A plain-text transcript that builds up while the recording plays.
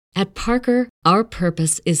At Parker, our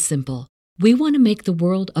purpose is simple. We want to make the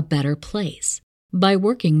world a better place by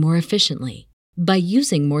working more efficiently, by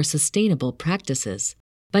using more sustainable practices,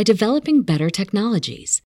 by developing better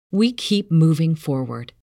technologies. We keep moving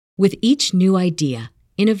forward. With each new idea,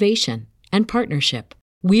 innovation, and partnership,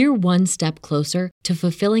 we're one step closer to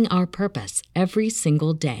fulfilling our purpose every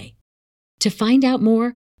single day. To find out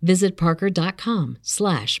more, visit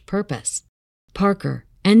parker.com/purpose. Parker,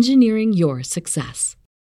 engineering your success.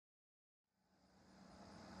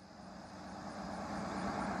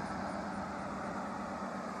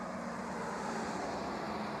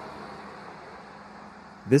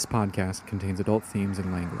 This podcast contains adult themes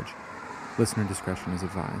and language. Listener discretion is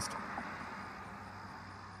advised.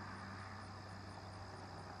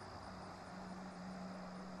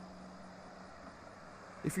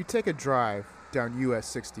 If you take a drive down US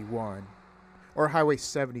 61 or Highway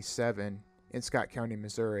 77 in Scott County,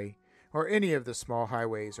 Missouri, or any of the small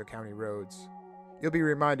highways or county roads, you'll be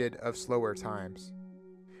reminded of slower times.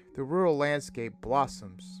 The rural landscape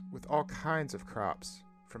blossoms with all kinds of crops,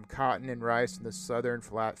 from cotton and rice in the southern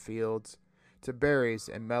flat fields to berries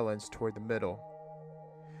and melons toward the middle.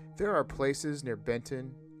 There are places near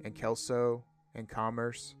Benton and Kelso and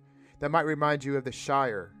Commerce that might remind you of the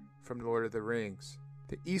Shire from Lord of the Rings.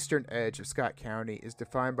 The eastern edge of Scott County is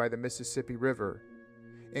defined by the Mississippi River.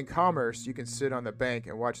 In Commerce, you can sit on the bank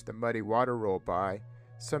and watch the muddy water roll by,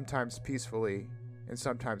 sometimes peacefully and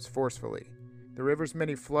sometimes forcefully. The river's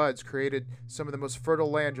many floods created some of the most fertile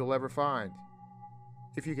land you'll ever find,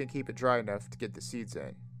 if you can keep it dry enough to get the seeds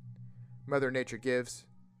in. Mother Nature gives,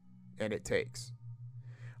 and it takes.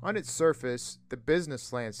 On its surface, the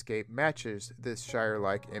business landscape matches this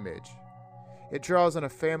Shire-like image. It draws on a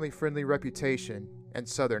family-friendly reputation and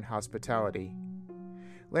southern hospitality.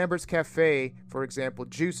 Lambert's Cafe, for example,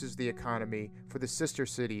 juices the economy for the sister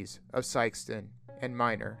cities of Sikeston and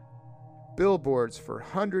Minor. Billboards for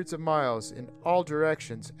hundreds of miles in all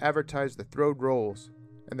directions advertise the throwed rolls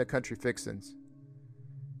and the country fixins.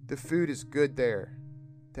 The food is good there,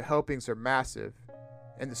 the helpings are massive,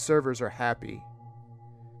 and the servers are happy.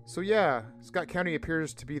 So yeah, Scott County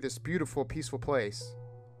appears to be this beautiful, peaceful place.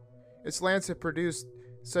 Its lands have produced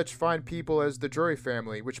such fine people as the Drury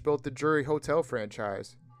family, which built the Drury Hotel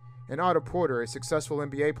franchise, and Otto Porter, a successful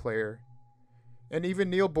NBA player, and even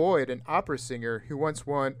Neil Boyd, an opera singer who once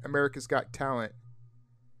won America's Got Talent.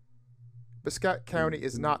 But Scott County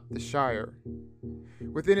is not the Shire.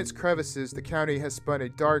 Within its crevices, the county has spun a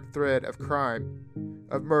dark thread of crime,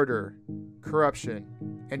 of murder, corruption,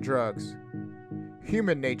 and drugs.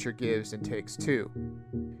 Human nature gives and takes too.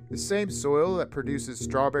 The same soil that produces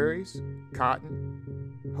strawberries,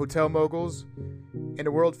 cotton, hotel moguls, and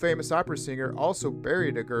a world-famous opera singer also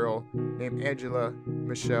buried a girl named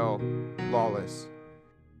Mischelle Lawless.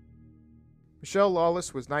 Mischelle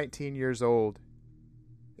Lawless was 19 years old,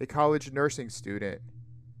 a college nursing student.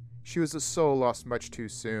 She was a soul lost much too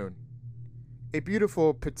soon. A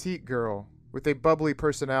beautiful, petite girl with a bubbly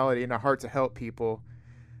personality and a heart to help people,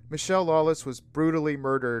 Mischelle Lawless was brutally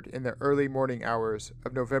murdered in the early morning hours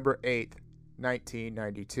of November 8,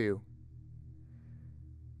 1992.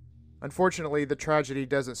 Unfortunately, the tragedy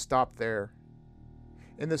doesn't stop there.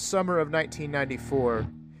 In the summer of 1994,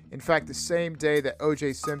 in fact the same day that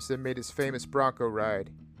O.J. Simpson made his famous Bronco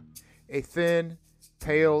ride, a thin,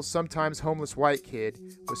 pale, sometimes homeless white kid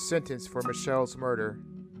was sentenced for Mischelle's murder.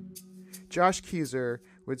 Josh Keyser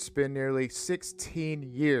would spend nearly 16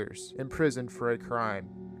 years in prison for a crime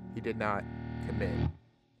he did not commit.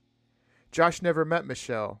 Josh never met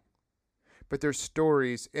Mischelle, but their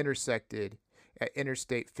stories intersected at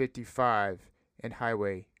Interstate 55 and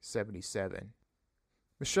Highway 77.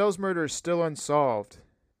 Mischelle's murder is still unsolved,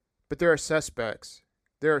 but there are suspects,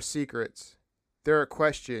 there are secrets, there are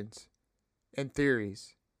questions, and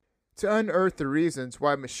theories. To unearth the reasons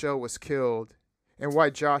why Mischelle was killed and why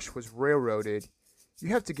Josh was railroaded, you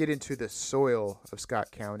have to get into the soil of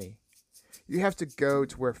Scott County. You have to go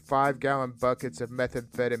to where 5-gallon buckets of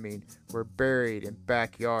methamphetamine were buried in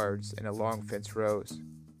backyards and along fence rows.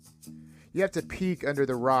 You have to peek under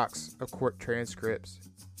the rocks of court transcripts.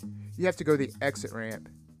 You have to go the exit ramp,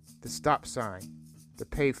 the stop sign, the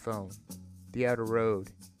payphone, the outer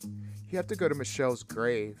road. You have to go to Michelle's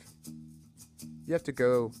grave. You have to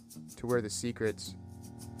go to where the secrets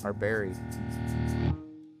are buried.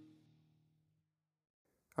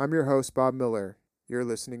 I'm your host, Bob Miller. You're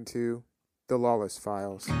listening to The Lawless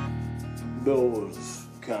Files. Bill was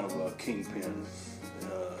kind of a kingpin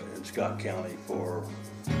in Scott County for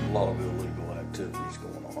a lot of illegal activities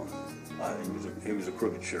going on. He was a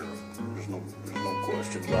crooked sheriff. There's no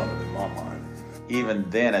question about it in my mind. Even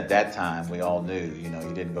then, at that time, we all knew, you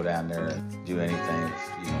didn't go down there and do anything if,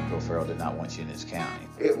 Farrell did not want you in his county.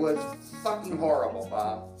 It was fucking horrible,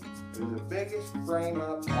 Bob. It was the biggest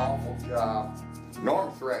frame-up, awful job.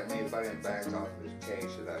 Norm threatened me if I didn't back off this case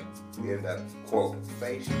that I'd end up, quote,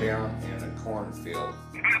 face down in a cornfield.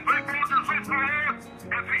 If Big Walter's with my ass, if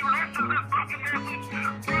he listens this fucking message,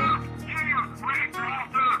 fuck you, Big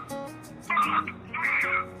Walter. Fuck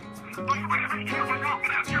you. But you better be careful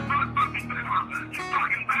walking out your front fucking door. You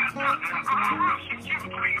fucking bastard. Or I'll shoot you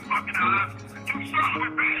between your fucking eyes. You son of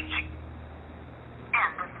a bitch.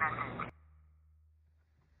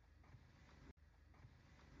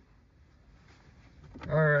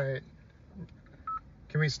 All right.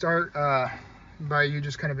 Can we start by you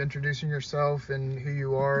just kind of introducing yourself and who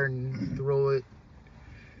you are and the role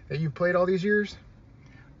that you've played all these years?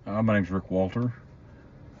 My name's Rick Walter.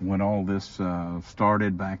 When all this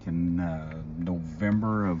started back in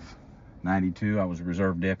November of '92, I was a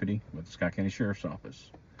reserve deputy with the Scott County Sheriff's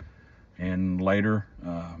Office. And later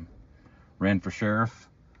ran for sheriff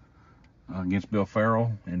against Bill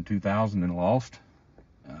Farrell in 2000 and lost.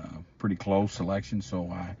 Pretty close election, so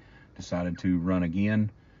I decided to run again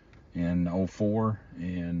in '04,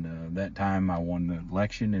 and that time I won the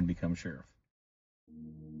election and become sheriff.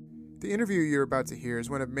 The interview you're about to hear is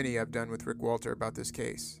one of many I've done with Rick Walter about this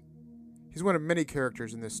case. He's one of many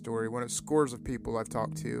characters in this story, one of scores of people I've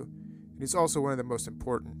talked to, and he's also one of the most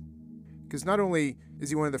important. Because not only is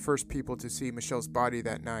he one of the first people to see Mischelle's body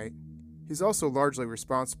that night, he's also largely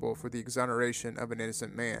responsible for the exoneration of an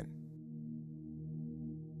innocent man.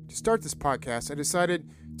 To start this podcast, I decided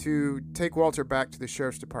to take Walter back to the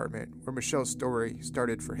sheriff's department where Mischelle's story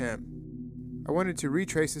started for him. I wanted to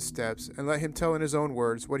retrace his steps and let him tell in his own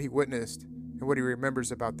words what he witnessed and what he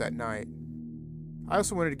remembers about that night. I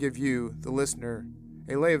also wanted to give you, the listener,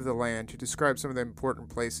 a lay of the land to describe some of the important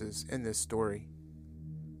places in this story.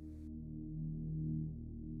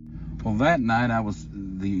 Well, that night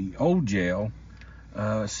the old jail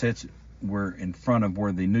sits in front of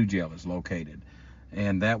where the new jail is located.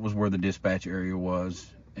 And that was where the dispatch area was.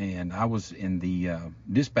 And I was in the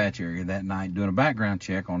dispatch area that night doing a background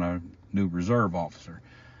check on a new reserve officer.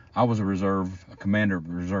 I was a commander of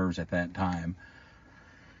reserves at that time.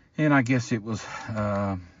 And I guess it was,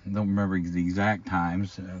 I don't remember the exact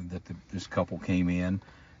times that this couple came in.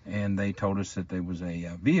 And they told us that there was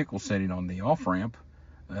a vehicle sitting on the off-ramp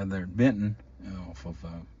there at Benton off of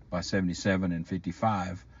by 77 and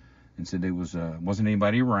 55. And said there wasn't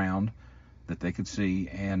anybody around that they could see,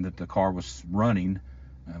 and that the car was running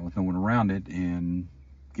with no one around it, and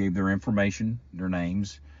gave their information, their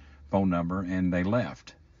names, phone number, and they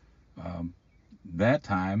left. That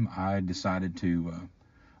time I decided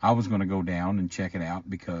I was going to go down and check it out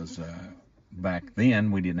because back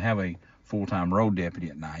then we didn't have a full-time road deputy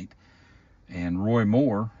at night, and Roy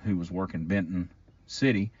Moore, who was working Benton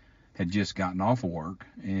City, had just gotten off of work,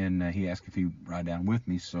 and he asked if he'd ride down with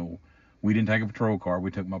me, so we didn't take a patrol car.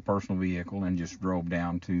 We took my personal vehicle and just drove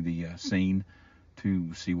down to the scene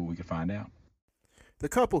to see what we could find out. The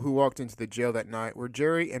couple who walked into the jail that night were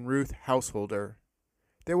Jerry and Ruth Householder.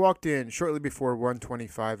 They walked in shortly before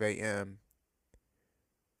 1:25 a.m.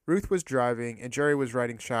 Ruth was driving and Jerry was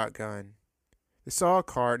riding shotgun. They saw a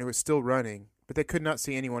car and it was still running, but they could not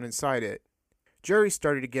see anyone inside it. Jerry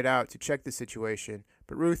started to get out to check the situation,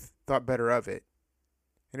 but Ruth thought better of it,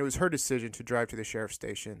 and it was her decision to drive to the sheriff's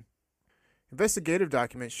station. Investigative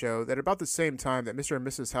documents show that about the same time that Mr. and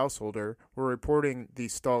Mrs. Householder were reporting the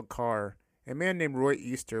stalled car, a man named Roy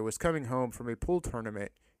Easter was coming home from a pool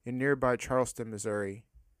tournament in nearby Charleston, Missouri.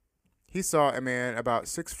 He saw a man about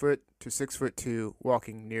 6 foot to 6'2"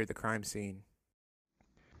 walking near the crime scene.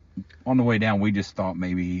 On the way down, we just thought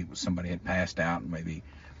maybe somebody had passed out, and maybe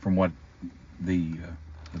from what the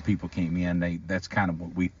people came in, that's kind of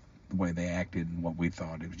the way they acted and what we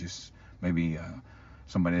thought. It was just maybe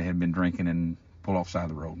somebody that had been drinking and pulled off the side of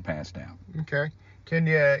the road and passed out. Okay. Can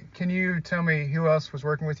you tell me who else was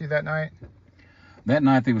working with you that night? That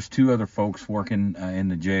night there was two other folks working in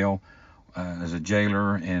the jail as a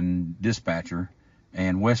jailer and dispatcher,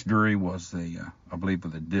 and Wes Drury was I believe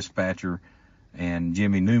the dispatcher, and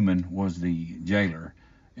Jimmy Newman was the jailer.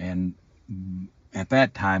 And at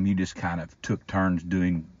that time you just kind of took turns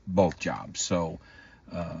doing both jobs. So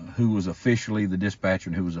who was officially the dispatcher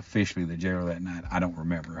and who was officially the jailer that night, I don't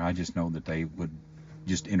remember. I just know that they would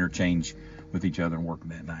just interchange with each other and work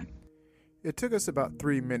that night. It took us about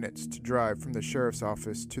 3 minutes to drive from the sheriff's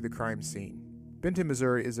office to the crime scene. Benton,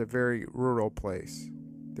 Missouri is a very rural place.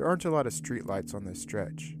 There aren't a lot of streetlights on this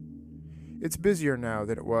stretch. It's busier now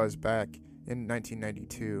than it was back in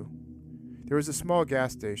 1992. There was a small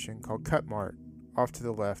gas station called Cut Mart off to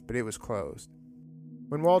the left, but it was closed.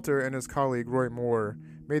 When Walter and his colleague Roy Moore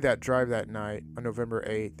made that drive that night on November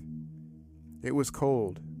 8th, It was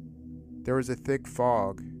cold. There was a thick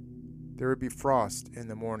fog. There would be frost in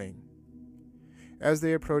the morning. As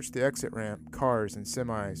they approached the exit ramp, cars and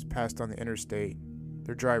semis passed on the interstate,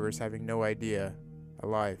 their drivers having no idea a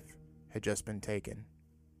life had just been taken.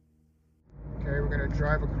 Okay, we're going to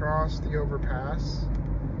drive across the overpass,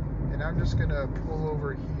 and I'm just going to pull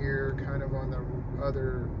over here kind of on the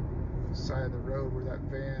other side of the road where that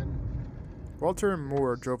van... Walter and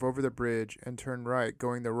Moore drove over the bridge and turned right,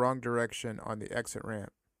 going the wrong direction on the exit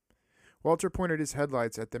ramp. Walter pointed his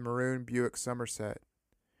headlights at the maroon Buick Somerset.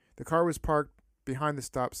 The car was parked behind the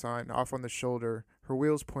stop sign, off on the shoulder, her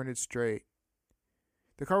wheels pointed straight.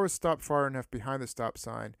 The car was stopped far enough behind the stop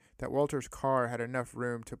sign that Walter's car had enough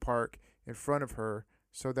room to park in front of her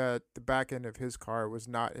so that the back end of his car was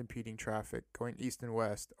not impeding traffic going east and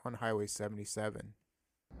west on Highway 77.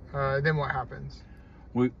 Then what happens?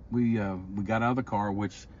 We got out of the car,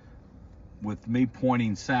 which, with me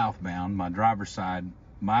pointing southbound, my driver's side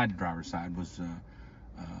was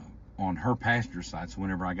on her passenger side. So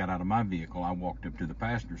whenever I got out of my vehicle, I walked up to the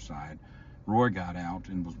passenger side. Roy got out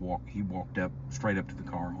and he walked up straight up to the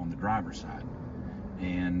car on the driver's side,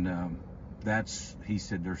 and he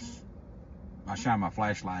said I shined my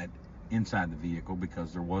flashlight inside the vehicle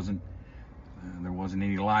because there wasn't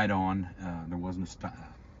any light on. There wasn't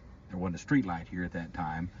a street light here at that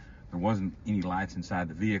time. There wasn't any lights inside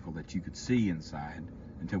the vehicle that you could see inside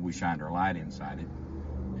until we shined our light inside it.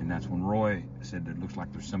 And that's when Roy said, it looks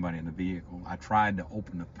like there's somebody in the vehicle. I tried to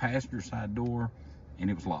open the passenger side door, and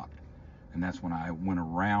it was locked. And that's when I went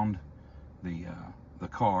around the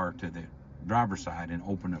car to the driver's side and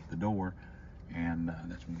opened up the door, and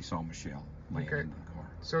that's when we saw Mischelle laying in the car.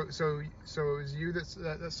 So it was you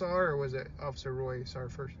that saw her, or was it Officer Roy saw her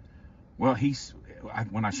first? Well,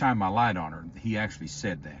 when I shined my light on her, he actually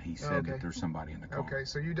said that. He said that there's somebody in the car. Okay,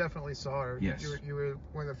 so you definitely saw her. Yes. You were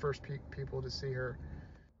one of the first people to see her.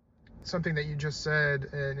 Something that you just said,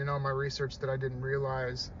 and in all my research that I didn't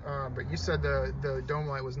realize, but you said the dome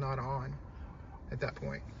light was not on at that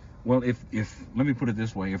point. Well, if let me put it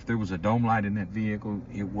this way, if there was a dome light in that vehicle,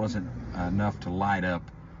 it wasn't enough to light up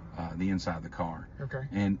the inside of the car. Okay.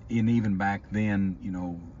 And even back then,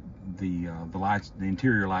 the lights, the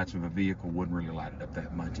interior lights of a vehicle wouldn't really light it up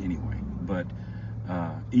that much anyway. But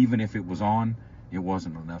even if it was on, it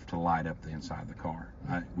wasn't enough to light up the inside of the car.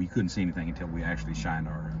 We couldn't see anything until we actually shined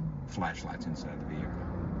our flashlights inside the vehicle.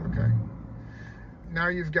 Okay. Now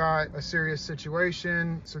you've got a serious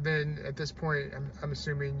situation. So then at this point, I'm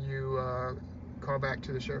assuming you call back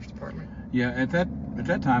to the sheriff's department. Yeah, at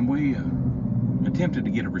that time we attempted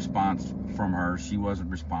to get a response from her. She wasn't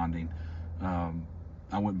responding.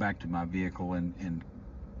 I went back to my vehicle and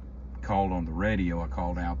called on the radio. I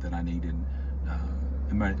called out that I needed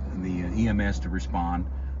the EMS to respond,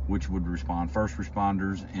 which would respond first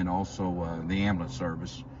responders and also the ambulance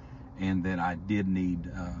service, and that I did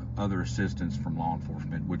need other assistance from law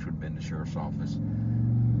enforcement, which would have been the sheriff's office.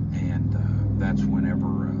 And that's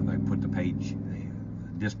whenever they put the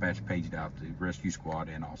dispatch page out, the rescue squad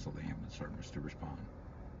and also the ambulance service to respond.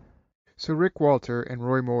 So Rick Walter and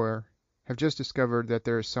Roy Moore have just discovered that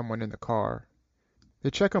there is someone in the car.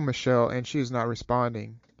 They check on Mischelle, and she is not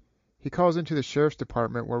responding. He calls into the sheriff's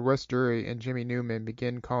department, where Wes Dury and Jimmy Newman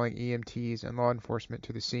begin calling EMTs and law enforcement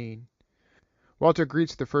to the scene. Walter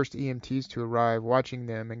greets the first EMTs to arrive, watching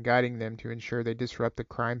them and guiding them to ensure they disrupt the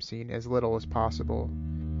crime scene as little as possible.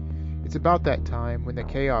 It's about that time, when the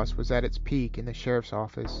chaos was at its peak in the sheriff's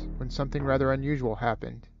office, when something rather unusual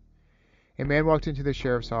happened. A man walked into the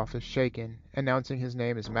sheriff's office, shaken, announcing his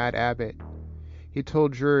name as Matt Abbott. He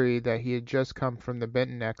told jury that he had just come from the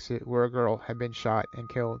Benton exit where a girl had been shot and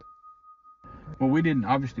killed. Well, I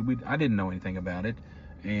didn't know anything about it,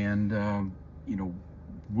 and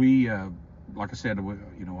like I said,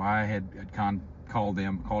 I had called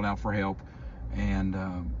out for help, and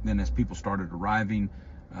then as people started arriving,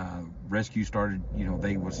 rescue started.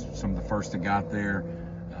 They was some of the first that got there.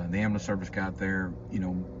 The ambulance service got there.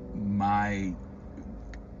 My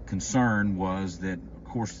concern was that, of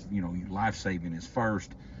course, life saving is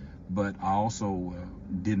first, but I also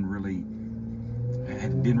didn't really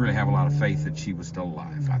have a lot of faith that she was still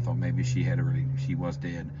alive. I thought maybe she was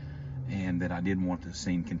dead, and that I didn't want the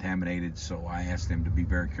scene contaminated, so I asked them to be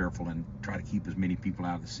very careful and try to keep as many people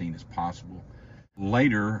out of the scene as possible.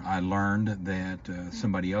 Later, I learned that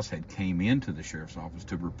somebody else had came into the sheriff's office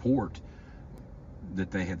to report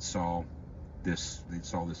that they saw this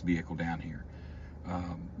vehicle down here.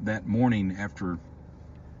 That morning, after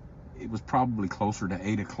it was probably closer to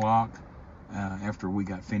 8 o'clock, after we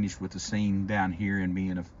got finished with the scene down here, and me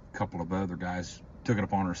and a couple of other guys took it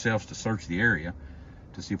upon ourselves to search the area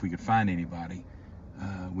to see if we could find anybody.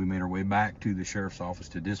 we made our way back to the sheriff's office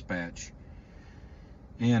to dispatch,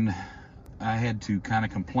 and I had to kind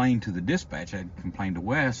of complain to the dispatch. I had complained to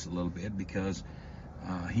Wes a little bit because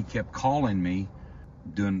he kept calling me,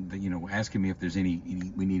 asking me if there's we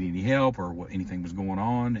need any help or what anything was going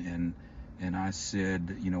on, and I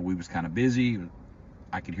said, we was kind of busy.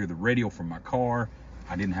 I could hear the radio from my car.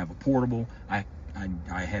 I didn't have a portable. I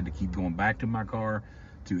had to keep going back to my car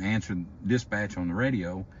to answer dispatch on the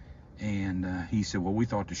radio, and he said, well, we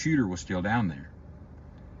thought the shooter was still down there.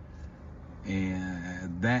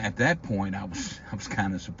 And at that point, I was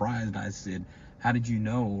kind of surprised. I said, how did you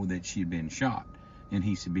know that she had been shot? And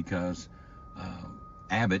he said, because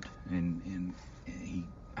Abbott, and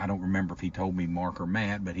I don't remember if he told me Mark or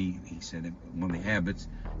Matt, but he said that one of the Abbotts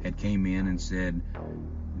had came in and said,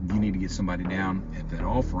 you need to get somebody down at that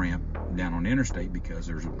off ramp down on the interstate because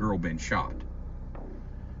there's a girl been shot.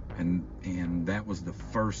 And that was the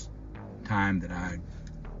first time that I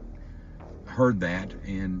heard that,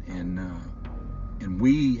 and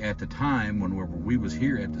we at the time whenever we was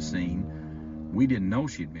here at the scene, we didn't know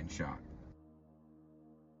she'd been shot.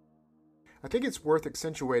 I think it's worth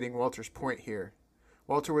accentuating Walter's point here.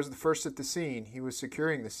 Walter was the first at the scene. He was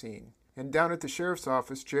securing the scene. And down at the sheriff's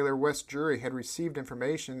office, jailer Wes Drury had received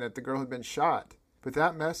information that the girl had been shot. But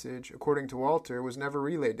that message, according to Walter, was never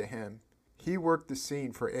relayed to him. He worked the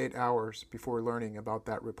scene for 8 hours before learning about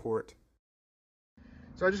that report.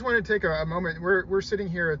 So I just wanted to take a moment. We're sitting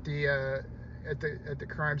here at the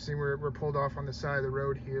crime scene. We're pulled off on the side of the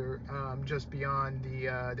road here, just beyond the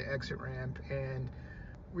exit ramp, and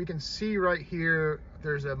we can see right here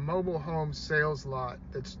there's a mobile home sales lot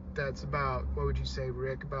that's about, what would you say,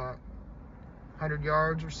 Rick, about 100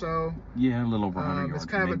 yards or so? Yeah, a little over 100 yards. It's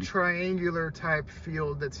kind maybe. of a triangular type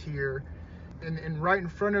field that's here. And right in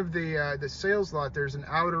front of the sales lot, there's an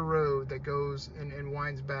outer road that goes and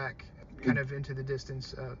winds back kind of into the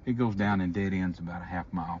distance. It goes down and dead ends about a half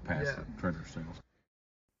mile past the treasure sales.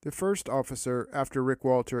 The first officer after Rick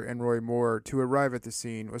Walter and Roy Moore to arrive at the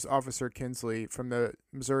scene was Officer Kinsley from the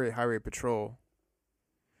Missouri Highway Patrol.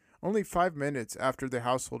 Only 5 minutes after the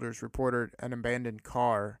householders reported an abandoned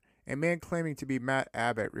car, a man claiming to be Matt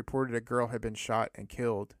Abbott reported a girl had been shot and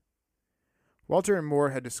killed. Walter and Moore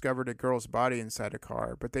had discovered a girl's body inside a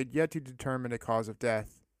car, but they'd yet to determine the cause of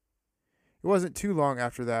death. It wasn't too long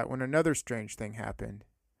after that when another strange thing happened.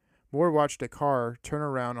 Moore watched a car turn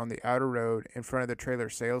around on the outer road in front of the trailer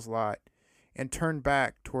sales lot and turn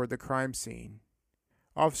back toward the crime scene.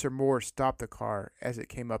 Officer Moore stopped the car as it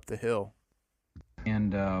came up the hill.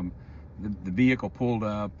 And the vehicle pulled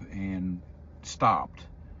up and stopped,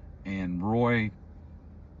 and Roy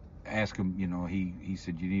asked him, he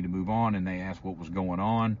said, you need to move on, and they asked what was going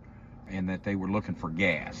on and that they were looking for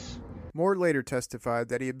gas. Moore later testified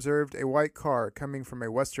that he observed a white car coming from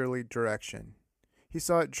a westerly direction. He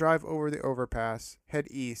saw it drive over the overpass, head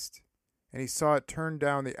east, and he saw it turn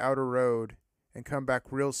down the outer road and come back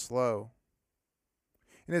real slow.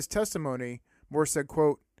 In his testimony, Moore said,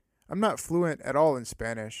 quote, I'm not fluent at all in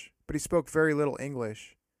Spanish, but he spoke very little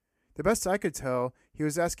English. The best I could tell, he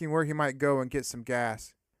was asking where he might go and get some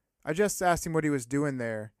gas. I just asked him what he was doing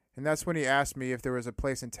there, and that's when he asked me if there was a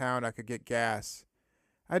place in town I could get gas.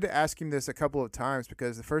 I had to ask him this a couple of times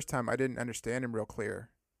because the first time I didn't understand him real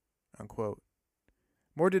clear. Unquote.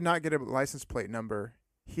 Moore did not get a license plate number.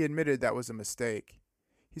 He admitted that was a mistake.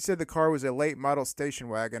 He said the car was a late model station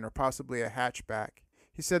wagon or possibly a hatchback.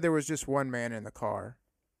 He said there was just one man in the car.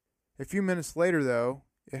 A few minutes later, though,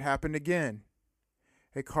 it happened again.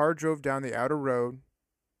 A car drove down the outer road,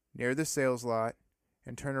 near the sales lot,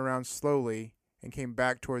 and turned around slowly and came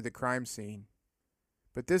back toward the crime scene.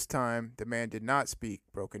 But this time, the man did not speak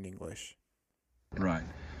broken English. Right.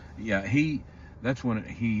 Yeah, that's when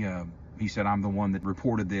he said, I'm the one that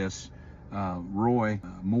reported this. Roy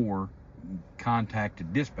Moore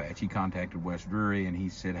contacted dispatch. He contacted Wes Drury, and he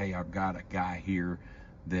said, hey, I've got a guy here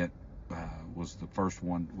that was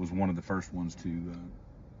one of the first ones to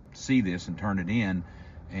see this and turn it in.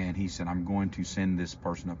 And he said, I'm going to send this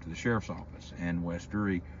person up to the sheriff's office. And Wes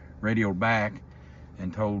Drury radioed back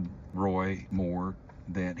and told Roy Moore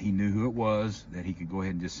that he knew who it was, that he could go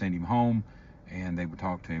ahead and just send him home, and they would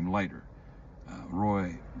talk to him later.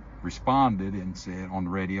 Roy responded and said on the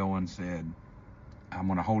radio and said, I'm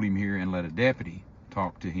going to hold him here and let a deputy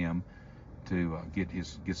talk to him to get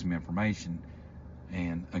some information.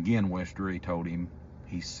 And again, Wes Drury told him,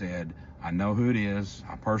 he said, I know who it is.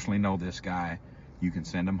 I personally know this guy. You can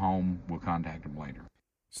send him home. We'll contact him later.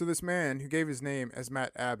 So this man, who gave his name as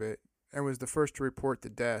Matt Abbott and was the first to report the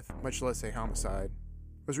death, much less a homicide,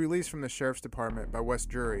 was released from the sheriff's department by Wes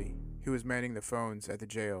Drury, who was manning the phones at the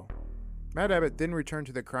jail. Matt Abbott then returned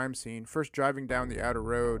to the crime scene, first driving down the outer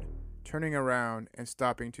road, turning around and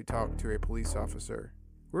stopping to talk to a police officer.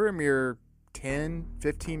 We're a mere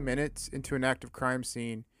 10-15 minutes into an active crime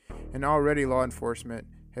scene, and already law enforcement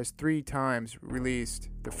has 3 times released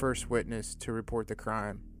the first witness to report the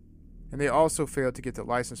crime. And they also failed to get the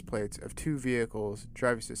license plates of 2 vehicles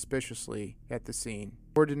driving suspiciously at the scene,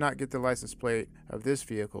 or did not get the license plate of this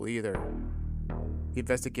vehicle either. The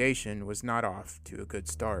investigation was not off to a good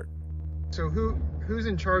start. So who's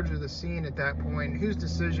in charge of the scene at that point? Whose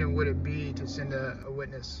decision would it be to send a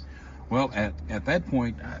witness? Well, at that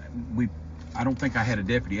point, I don't think I had a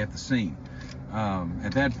deputy at the scene.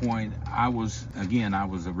 At that point, I was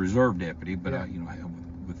a reserve deputy, but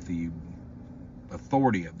with the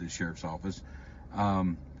authority of the sheriff's office.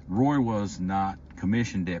 Roy was not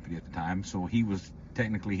commissioned deputy at the time, so he was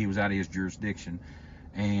out of his jurisdiction,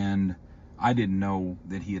 and I didn't know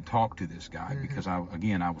that he had talked to this guy because I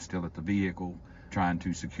was still at the vehicle trying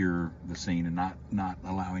to secure the scene and not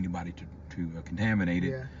allow anybody to contaminate it.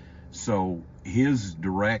 Yeah. So his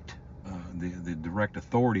direct the direct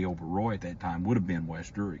authority over Roy at that time would have been Wes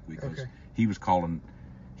Drury, because he would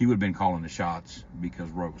have been calling the shots because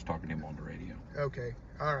Roy was talking to him on the radio. Okay,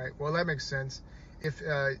 all right. Well, that makes sense. If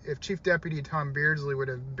Chief Deputy Tom Beardsley would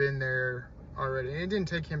have been there already, and it didn't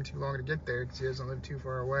take him too long to get there because he doesn't live too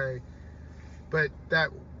far away, but that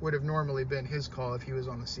would have normally been his call if he was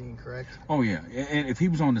on the scene, correct? Oh yeah, and if he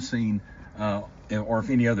was on the scene, or if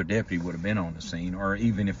any other deputy would have been on the scene, or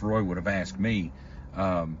even if Roy would have asked me,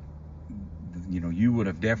 you would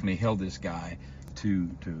have definitely held this guy to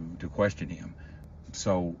question him.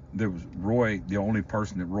 So there was Roy. The only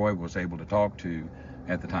person that Roy was able to talk to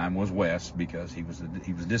at the time was Wes, because he was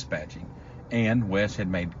dispatching, and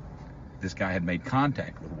this guy had made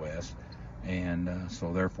contact with Wes, and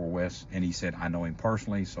so therefore Wes, and he said, I know him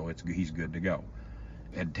personally, so he's good to go.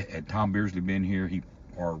 Had Tom Beardsley been here,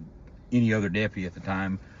 or any other deputy at the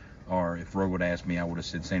time, or if Roy would ask me, I would have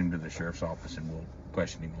said send him to the sheriff's office and we'll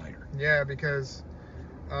question him later. Yeah, because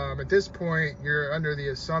at this point you're under the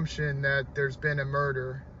assumption that there's been a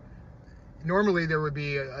murder. Normally there would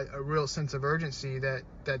be a real sense of urgency that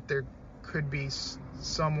there could be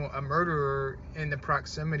a murderer in the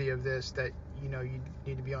proximity of this that you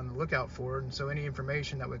need to be on the lookout for, and so any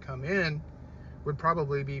information that would come in would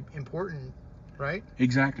probably be important, right?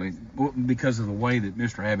 Exactly. Well, because of the way that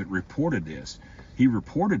Mr. Abbott reported this, he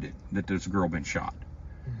reported it that this girl been shot.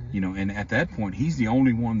 And at that point he's the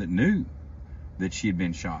only one that knew that she had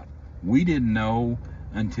been shot. We didn't know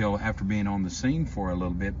until after being on the scene for a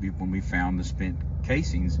little bit, when we found the spent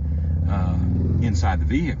casings inside the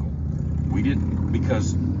vehicle. We didn't,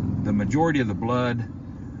 because the majority of the blood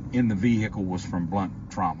in the vehicle was from blunt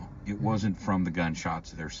trauma. It wasn't from the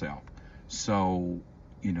gunshots themselves. So,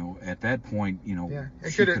 at that point,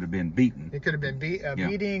 she could have been beaten. It could have been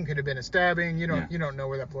beating, could have been a stabbing. You don't know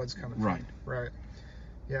where that blood's coming from. Right.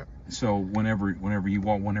 Yeah. So whenever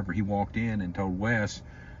he walked in and told Wes,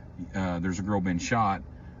 there's a girl been shot,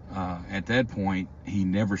 at that point he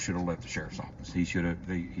never should have left the sheriff's office. He should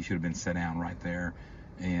have been set down right there,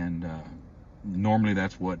 and normally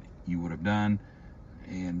that's what you would have done,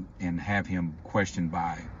 and have him questioned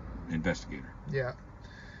by an investigator. Yeah.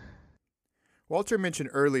 Walter mentioned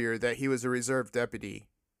earlier that he was a reserve deputy.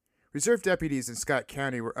 Reserve deputies in Scott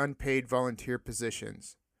County were unpaid volunteer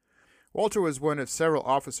positions. Walter was one of several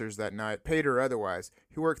officers that night, paid or otherwise,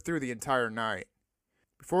 who worked through the entire night.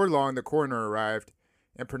 Before long, the coroner arrived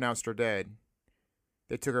and pronounced her dead.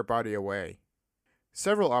 They took her body away.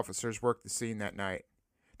 Several officers worked the scene that night.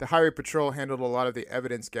 The highway patrol handled a lot of the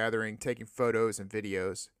evidence gathering, taking photos and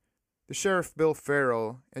videos. The sheriff, Bill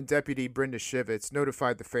Farrell, and Deputy Brenda Shivitz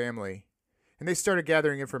notified the family, and they started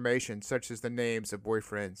gathering information such as the names of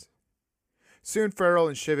boyfriends. Soon Farrell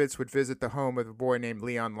and Shivitz would visit the home of a boy named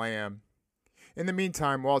Leon Lamb. In the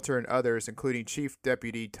meantime, Walter and others, including Chief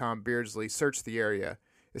Deputy Tom Beardsley, searched the area,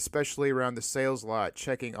 especially around the sales lot,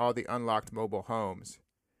 checking all the unlocked mobile homes.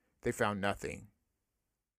 They found nothing.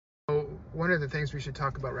 So one of the things we should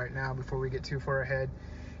talk about right now before we get too far ahead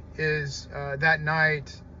is that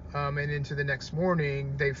night and into the next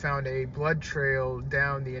morning, they found a blood trail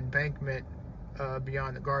down the embankment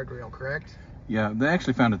beyond the guardrail, correct? Yeah, they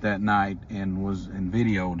actually found it that night and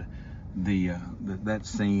videoed that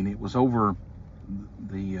scene. It was over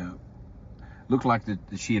looked like that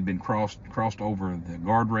she had been crossed over the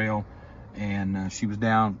guardrail, and she was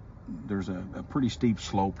down. There's a pretty steep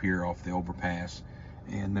slope here off the overpass,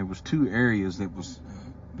 and there was 2 areas that was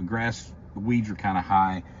the weeds were kind of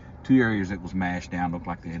high. 2 areas that was mashed down, looked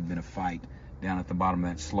like there had been a fight down at the bottom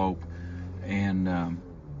of that slope, and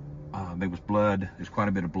there was blood. There's quite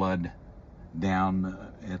a bit of blood down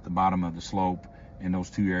at the bottom of the slope in those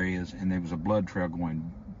two areas, and there was a blood trail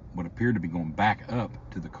going, what appeared to be going back up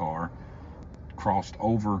to the car, crossed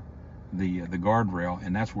over the guardrail,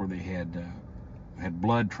 and that's where they had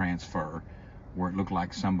blood transfer, where it looked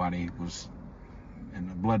like somebody was, and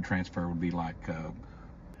the blood transfer would be like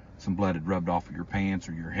some blood had rubbed off of your pants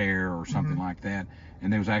or your hair or something like that,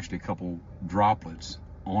 and there was actually a couple droplets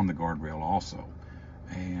on the guardrail also,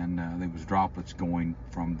 and there was droplets going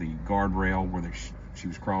from the guardrail where she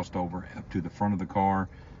was crossed over up to the front of the car.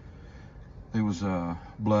 There was little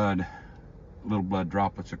blood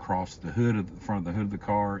droplets across the front of the hood of the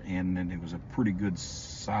car, and then it was a pretty good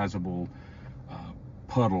sizable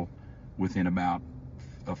puddle within about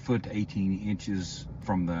a foot to 18 inches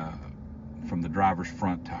from the driver's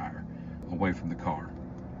front tire away from the car.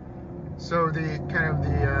 So the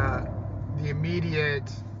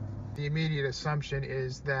immediate assumption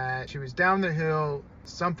is that she was down the hill,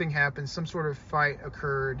 something happened, some sort of fight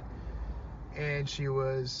occurred, and she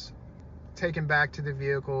was taken back to the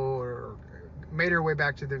vehicle or made her way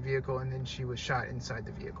back to the vehicle, and then she was shot inside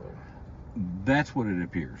the vehicle. That's what it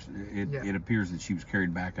appears. It appears that she was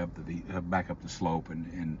carried back up the slope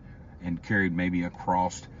and carried maybe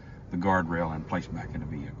across the guardrail and placed back in the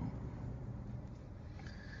vehicle.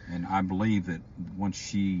 And I believe that once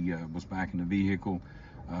she was back in the vehicle,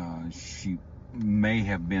 she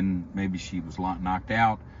maybe she was knocked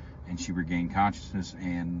out and she regained consciousness,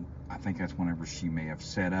 and I think that's whenever she may have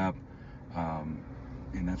set up,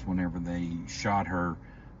 and that's whenever they shot her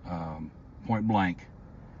point blank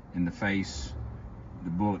in the face. The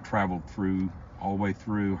bullet traveled all the way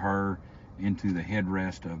through her into the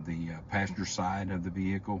headrest of the passenger side of the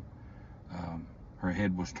vehicle. Her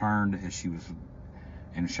head was turned as she was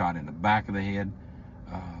shot in the back of the head.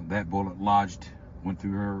 That bullet went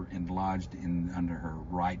through her and lodged under her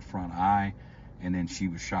right front eye, and then she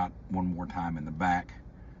was shot one more time in the back,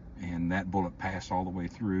 and that bullet passed all the way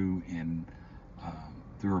through and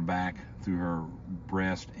through her back, through her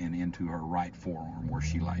breast, and into her right forearm where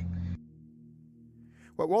she lay.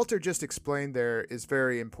 What Walter just explained there is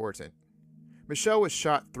very important. Mischelle was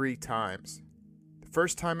shot 3 times. The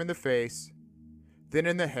first time in the face, then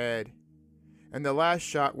in the head, and the last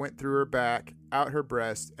shot went through her back, out her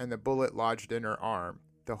breast, and the bullet lodged in her arm,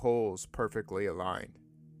 the holes perfectly aligned.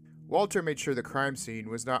 Walter made sure the crime scene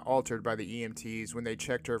was not altered by the EMTs when they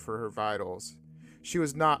checked her for her vitals. She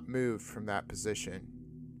was not moved from that position.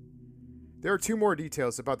 There are 2 more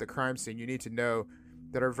details about the crime scene you need to know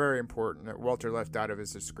that are very important that Walter left out of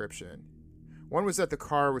his description. One was that the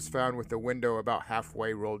car was found with the window about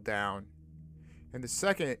halfway rolled down. And the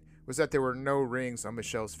second was that there were no rings on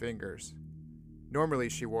Mischelle's fingers. Normally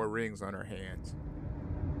she wore rings on her hands.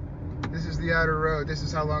 This is the outer road. This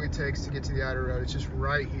is how long it takes to get to the outer road. It's just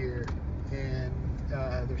right here. And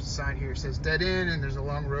there's a sign here that says dead end, and there's a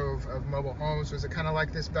long row of mobile homes. Was it kind of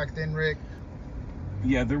like this back then, Rick?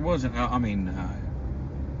 Yeah, there wasn't.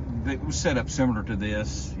 It was set up similar to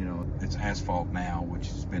this. You know, it's asphalt now, which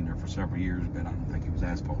has been there for several years, but I don't think it was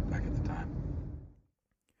asphalt back at the time.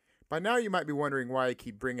 By now you might be wondering why I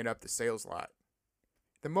keep bringing up the sales lot.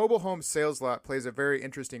 The mobile home sales lot plays a very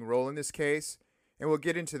interesting role in this case, and we'll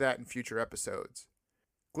get into that in future episodes.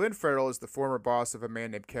 Glenn Farrell is the former boss of a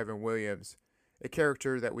man named Kevin Williams, a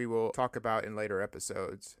character that we will talk about in later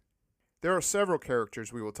episodes. There are several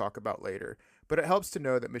characters we will talk about later, but it helps to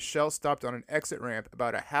know that Mischelle stopped on an exit ramp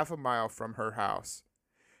about a half a mile from her house.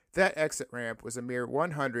 That exit ramp was a mere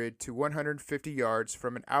 100 to 150 yards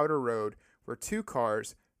from an outer road where 2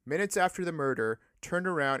 cars, minutes after the murder, turned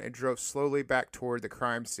around and drove slowly back toward the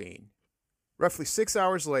crime scene. Roughly 6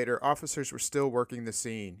 hours later, officers were still working the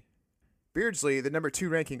scene. Beardsley, the number 2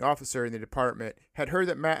 ranking officer in the department, had heard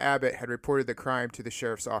that Matt Abbott had reported the crime to the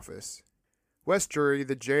sheriff's office. Wes Drury,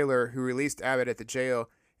 the jailer who released Abbott at the jail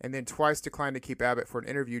and then twice declined to keep Abbott for an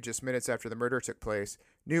interview just minutes after the murder took place,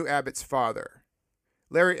 knew Abbott's father.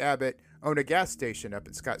 Larry Abbott owned a gas station up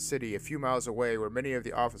in Scott City, a few miles away, where many of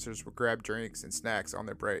the officers would grab drinks and snacks on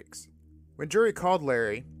their breaks. When Drury called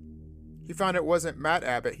Larry, he found it wasn't Matt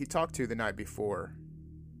Abbott he talked to the night before.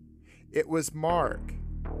 It was Mark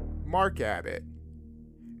Abbott,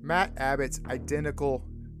 Matt Abbott's identical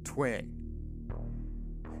twin.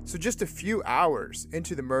 So just a few hours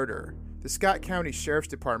into the murder, the Scott County Sheriff's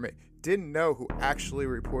Department didn't know who actually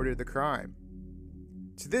reported the crime.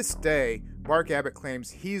 To this day, Mark Abbott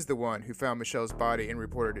claims he's the one who found Mischelle's body and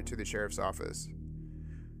reported it to the sheriff's office.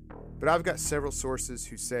 But I've got several sources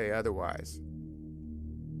who say otherwise.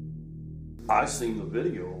 I seen the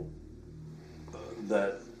video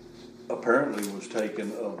that apparently was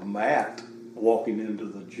taken of Matt walking into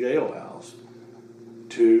the jailhouse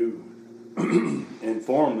to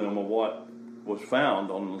inform them of what was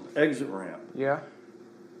found on the exit ramp. Yeah.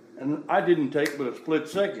 And I didn't take but a split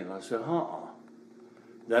second. I said,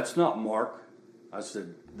 that's not Mark. I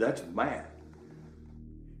said, that's Matt.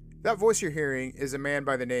 That voice you're hearing is a man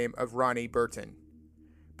by the name of Ronnie Burton.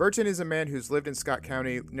 Burton is a man who's lived in Scott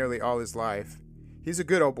County nearly all his life. He's a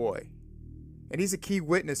good old boy. And he's a key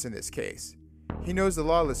witness in this case. He knows the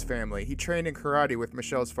Lawless family. He trained in karate with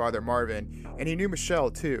Michelle's father, Marvin, and he knew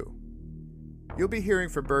Mischelle, too. You'll be hearing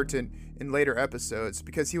from Burton in later episodes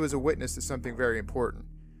because he was a witness to something very important.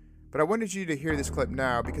 But I wanted you to hear this clip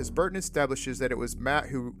now because Burton establishes that it was Matt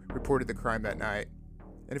who reported the crime that night.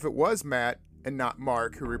 And if it was Matt and not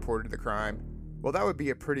Mark who reported the crime, well, that would be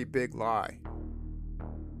a pretty big lie.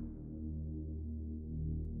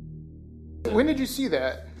 When did you see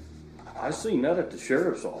that? I seen that at the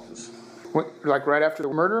sheriff's office. Like right after the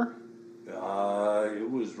murder? It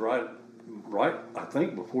was right, I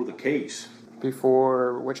think, before the case.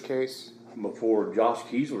 Before which case? Before Josh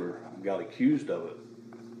Kiesler got accused of it.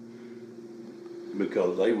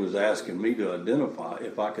 Because they was asking me to identify,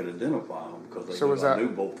 if I could identify them, because I knew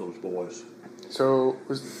both those boys. So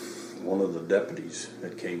was one of the deputies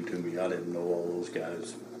that came to me. I didn't know all those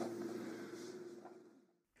guys.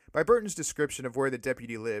 By Burton's description of where the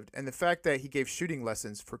deputy lived and the fact that he gave shooting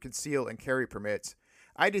lessons for conceal and carry permits,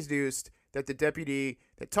 I deduced that the deputy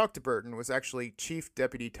that talked to Burton was actually Chief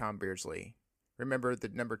Deputy Tom Beardsley. Remember, the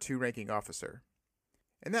number 2 ranking officer.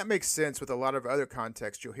 And that makes sense with a lot of other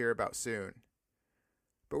context you'll hear about soon.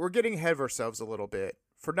 But we're getting ahead of ourselves a little bit.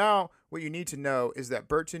 For now, what you need to know is that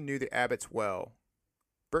Burton knew the Abbotts well.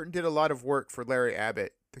 Burton did a lot of work for Larry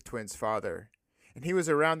Abbott, the twins' father, and he was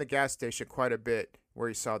around the gas station quite a bit where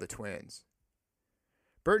he saw the twins.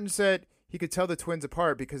 Burton said he could tell the twins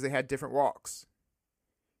apart because they had different walks.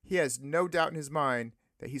 He has no doubt in his mind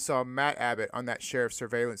that he saw Matt Abbott on that sheriff's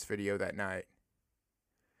surveillance video that night.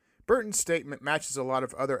 Burton's statement matches a lot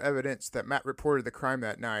of other evidence that Matt reported the crime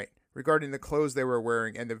that night regarding the clothes they were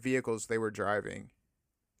wearing and the vehicles they were driving.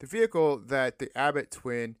 The vehicle that the Abbott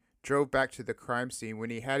twin drove back to the crime scene when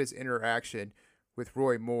he had his interaction with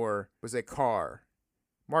Roy Moore was a car.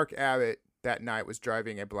 Mark Abbott that night was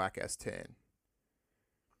driving a black S10.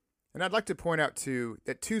 And I'd like to point out too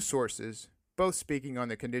that 2 sources, both speaking on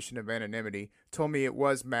the condition of anonymity, told me it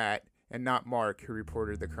was Matt and not Mark who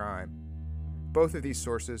reported the crime. Both of these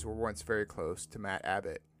sources were once very close to Matt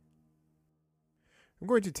Abbott. I'm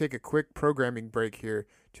going to take a quick programming break here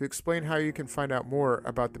to explain how you can find out more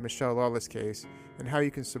about the Mischelle Lawless case and how you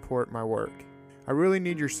can support my work. I really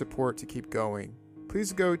need your support to keep going.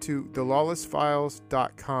 Please go to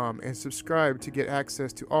thelawlessfiles.com and subscribe to get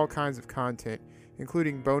access to all kinds of content,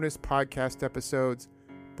 including bonus podcast episodes,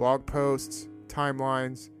 blog posts,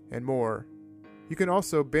 timelines, and more. You can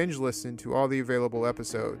also binge listen to all the available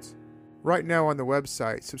episodes. Right now on the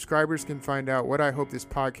website, subscribers can find out what I hope this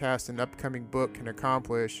podcast and upcoming book can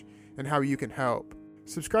accomplish and how you can help.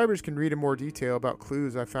 Subscribers can read in more detail about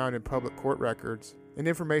clues I found in public court records and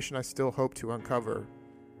information I still hope to uncover.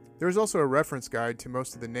 There is also a reference guide to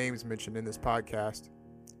most of the names mentioned in this podcast,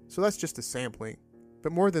 so that's just a sampling.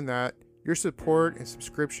 But more than that, your support and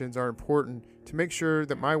subscriptions are important to make sure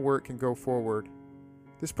that my work can go forward.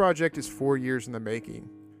 This project is 4 years in the making.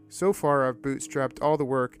 So far, I've bootstrapped all the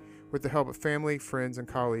work with the help of family, friends, and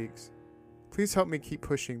colleagues. Please help me keep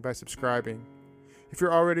pushing by subscribing. If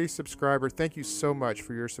you're already a subscriber, thank you so much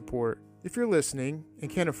for your support. If you're listening and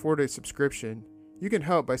can't afford a subscription, you can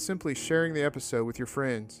help by simply sharing the episode with your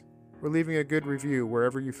friends or leaving a good review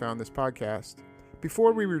wherever you found this podcast.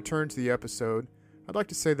 Before we return to the episode, I'd like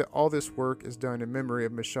to say that all this work is done in memory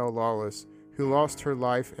of Mischelle Lawless, who lost her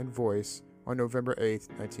life and voice on November 8,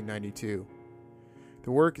 1992.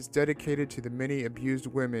 The work is dedicated to the many abused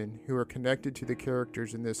women who are connected to the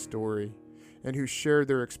characters in this story and who share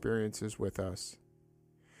their experiences with us.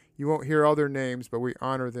 You won't hear all their names, but we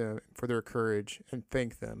honor them for their courage and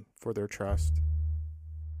thank them for their trust.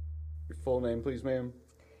 Your full name, please, ma'am.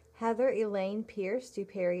 Heather Elaine Pierce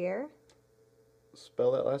Dupierre.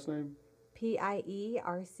 Spell that last name.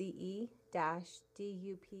 Pierce-Dupe.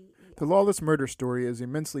 The Lawless murder story is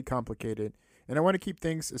immensely complicated, and I want to keep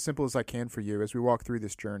things as simple as I can for you as we walk through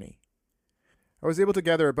this journey. I was able to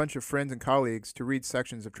gather a bunch of friends and colleagues to read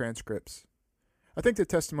sections of transcripts. I think the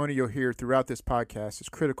testimony you'll hear throughout this podcast is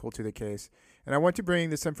critical to the case, and I want to bring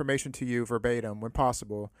this information to you verbatim when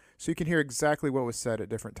possible so you can hear exactly what was said at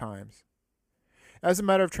different times. As a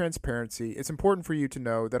matter of transparency, it's important for you to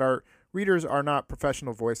know that our readers are not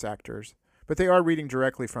professional voice actors, but they are reading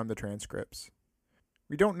directly from the transcripts.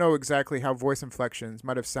 We don't know exactly how voice inflections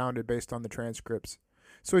might have sounded based on the transcripts,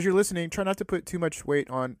 so as you're listening, try not to put too much weight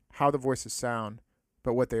on how the voices sound,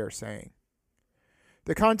 but what they are saying.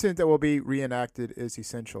 The content that will be reenacted is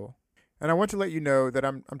essential. And I want to let you know that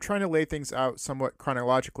I'm trying to lay things out somewhat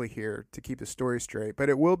chronologically here to keep the story straight, but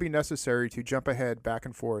it will be necessary to jump ahead back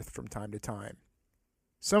and forth from time to time.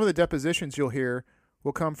 Some of the depositions you'll hear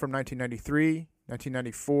will come from 1993,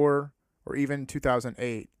 1994, or even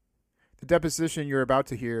 2008. The deposition you're about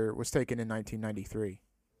to hear was taken in 1993.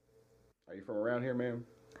 Are you from around here, ma'am?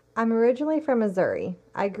 I'm originally from Missouri.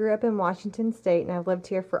 I grew up in Washington State and I've lived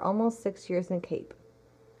here for almost 6 years in Cape.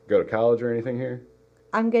 Go to college or anything here?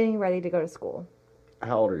 I'm getting ready to go to school.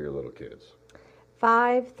 How old are your little kids?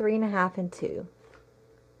 5, 3.5, and 2.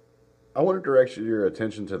 I want to direct your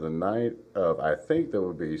attention to the night of, I think that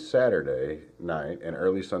would be Saturday night and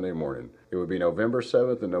early Sunday morning. It would be November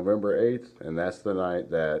 7th and November 8th, and that's the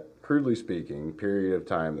night that, crudely speaking, period of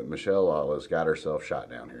time that Mischelle Lawless got herself shot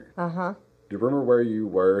down here. Uh-huh. Do you remember where you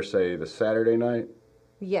were, say, the Saturday night?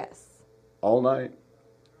 Yes. All night?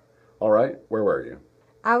 All right, where were you?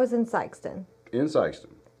 I was in Sykeston. In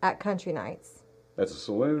Sykeston? At Country Nights. That's a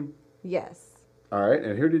saloon? Yes. All right,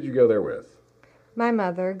 and who did you go there with? My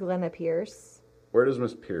mother, Glenna Pierce. Where does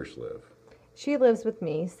Miss Pierce live? She lives with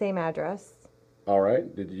me, same address. All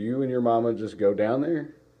right, did you and your mama just go down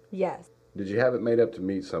there? Yes. Did you have it made up to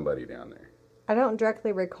meet somebody down there? I don't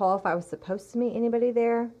directly recall if I was supposed to meet anybody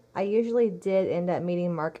there. I usually did end up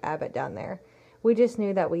meeting Mark Abbott down there. We just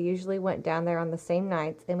knew that we usually went down there on the same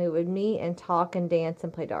nights and we would meet and talk and dance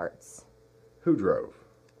and play darts. Who drove?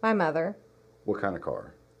 My mother. What kind of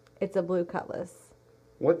car? It's a blue Cutlass.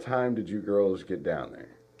 What time did you girls get down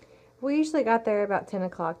there? We usually got there about 10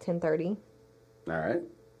 o'clock, 10:30. All right.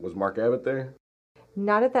 Was Mark Abbott there?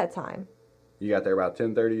 Not at that time. You got there about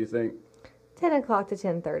 10:30, you think? 10 o'clock to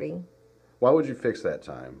 10:30. Why would you fix that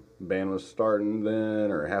time? Band was starting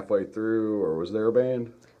then, or halfway through, or was there a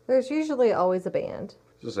band? There's usually always a band.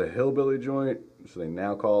 Is this a hillbilly joint, so they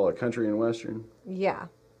now call a country and western? Yeah.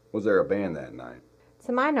 Was there a band that night?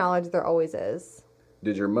 To my knowledge, there always is.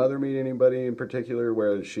 Did your mother meet anybody in particular?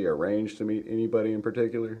 Where she arranged to meet anybody in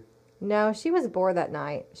particular? No, she was bored that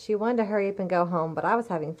night. She wanted to hurry up and go home, but I was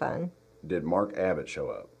having fun. Did Mark Abbott show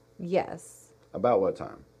up? Yes. About what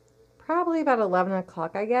time? Probably about 11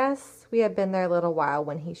 o'clock, I guess. We had been there a little while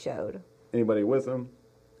when he showed. Anybody with him?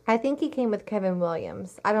 I think he came with Kevin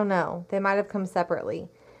Williams. I don't know. They might have come separately.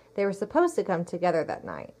 They were supposed to come together that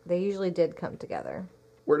night. They usually did come together.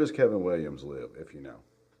 Where does Kevin Williams live, if you know?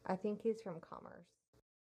 I think he's from Commerce.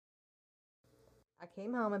 I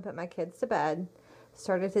came home and put my kids to bed,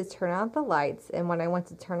 started to turn out the lights, and when I went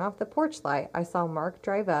to turn off the porch light, I saw Mark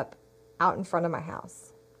drive up out in front of my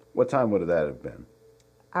house. What time would that have been?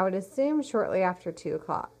 I would assume shortly after 2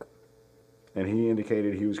 o'clock. And he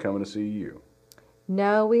indicated he was coming to see you?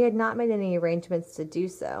 No, we had not made any arrangements to do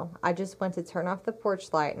so. I just went to turn off the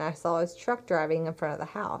porch light and I saw his truck driving in front of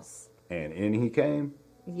the house. And in he came?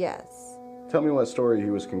 Yes. Tell me what story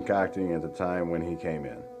he was concocting at the time when he came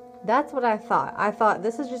in. That's what I thought. I thought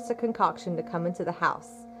this is just a concoction to come into the house.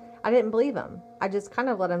 I didn't believe him. I just kind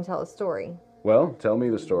of let him tell a story. Well, tell me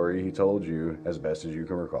the story he told you as best as you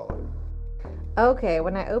can recall it. Okay,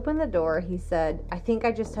 when I opened the door, he said, "I think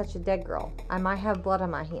I just touched a dead girl. I might have blood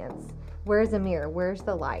on my hands. Where's the mirror? Where's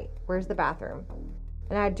the light? Where's the bathroom?"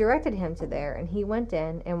 And I directed him to there, and he went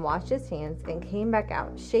in and washed his hands and came back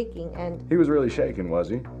out shaking, and He was really shaking, was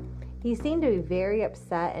he? he seemed to be very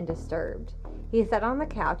upset and disturbed. He sat on the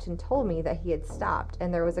couch and told me that he had stopped,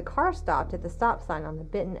 and there was a car stopped at the stop sign on the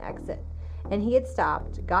Benton exit. And he had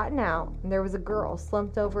stopped, gotten out, and there was a girl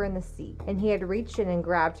slumped over in the seat, and he had reached in and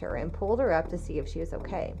grabbed her and pulled her up to see if she was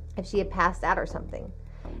okay, if she had passed out or something.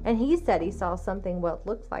 And he said he saw something what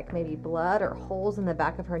looked like maybe blood or holes in the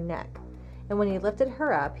back of her neck. And when he lifted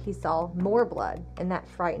her up, he saw more blood, and that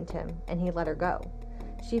frightened him, and he let her go.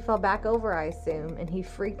 She fell back over, I assume, and he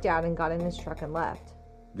freaked out and got in his truck and left.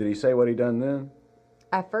 Did he say what he done then?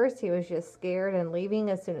 At first, he was just scared and leaving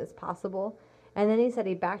as soon as possible, and then he said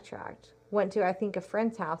he backtracked, went to, I think, a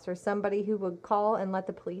friend's house or somebody who would call and let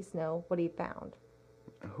the police know what he found.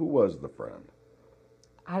 Who was the friend?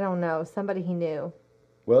 I don't know, somebody he knew.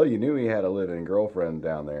 Well, you knew he had a living girlfriend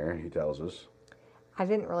down there, he tells us. I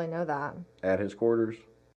didn't really know that. At his quarters?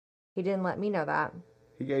 He didn't let me know that.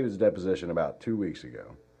 He gave his deposition about 2 weeks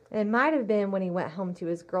ago. It might have been when he went home to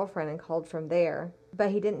his girlfriend and called from there,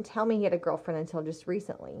 but he didn't tell me he had a girlfriend until just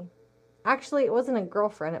recently. Actually, it wasn't a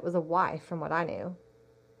girlfriend, it was a wife, from what I knew.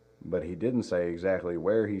 But he didn't say exactly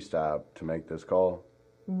where he stopped to make this call?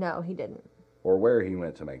 No, he didn't. Or where he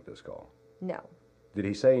went to make this call? No. Did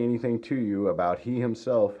he say anything to you about he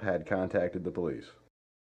himself had contacted the police?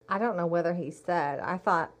 I don't know whether he said. I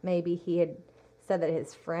thought maybe he had said that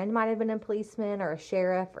his friend might have been a policeman or a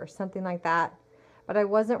sheriff or something like that. but I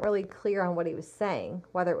wasn't really clear on what he was saying,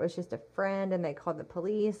 whether it was just a friend and they called the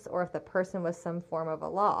police, or if the person was some form of a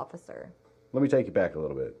law officer. Let me take you back a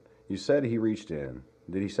little bit. You said he reached in.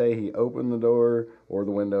 Did he say he opened the door or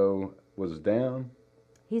the window was down?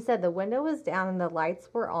 He said the window was down and the lights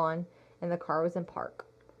were on and the car was in park.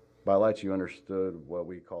 By lights, you understood what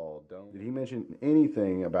we call dome. Did he mention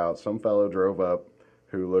anything about some fellow drove up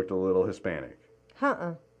who looked a little Hispanic?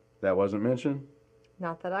 That wasn't mentioned?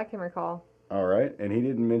 Not that I can recall. All right. And he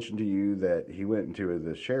didn't mention to you that he went into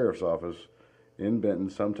the sheriff's office in Benton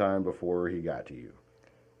sometime before he got to you?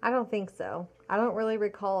 I don't think so. I don't really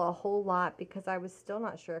recall a whole lot because I was still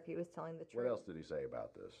not sure if he was telling the truth. What else did he say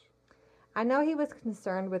about this? I know he was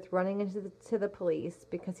concerned with running into the police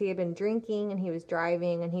because he had been drinking and he was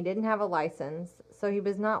driving and he didn't have a license, so he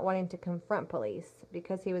was not wanting to confront police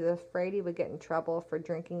because he was afraid he would get in trouble for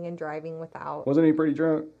drinking and driving without... Wasn't he pretty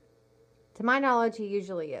drunk? To my knowledge, he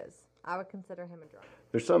usually is. I would consider him a drunk.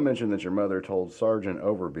 There's some mention that your mother told Sergeant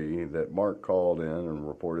Overby that Mark called in and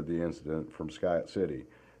reported the incident from Scott City.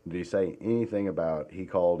 Did he say anything about he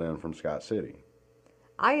called in from Scott City?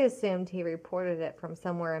 I assumed he reported it from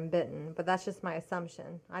somewhere in Benton, but that's just my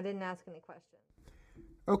assumption. I didn't ask any questions.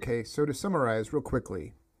 Okay, so to summarize real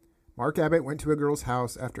quickly, Mark Abbott went to a girl's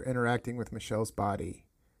house after interacting with Michelle's body.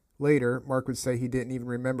 Later, Mark would say he didn't even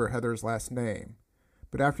remember Heather's last name.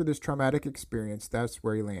 But after this traumatic experience, that's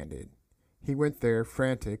where he landed. He went there,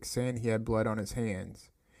 frantic, saying he had blood on his hands.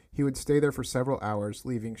 He would stay there for several hours,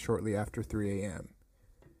 leaving shortly after 3 a.m.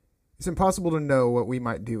 It's impossible to know what we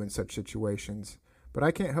might do in such situations, but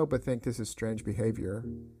I can't help but think this is strange behavior.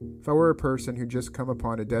 If I were a person who'd just come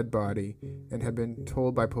upon a dead body and had been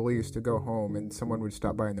told by police to go home and someone would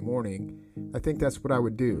stop by in the morning, I think that's what I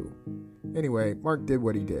would do. Anyway, Mark did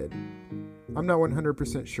what he did. I'm not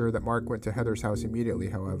 100% sure that Mark went to Heather's house immediately,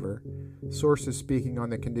 however. Sources speaking on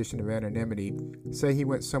the condition of anonymity say he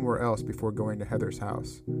went somewhere else before going to Heather's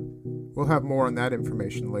house. We'll have more on that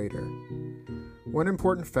information later. One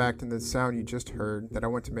important fact in the sound you just heard that I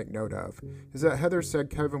want to make note of is that Heather said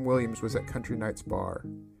Kevin Williams was at Country Nights Bar.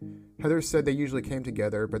 Heather said they usually came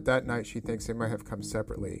together, but that night she thinks they might have come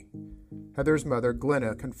separately. Heather's mother,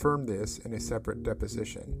 Glenna, confirmed this in a separate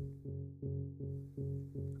deposition.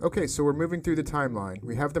 Okay, so we're moving through the timeline.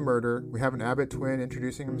 We have the murder, we have an Abbott twin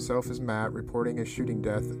introducing himself as Matt, reporting a shooting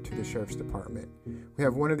death to the sheriff's department. We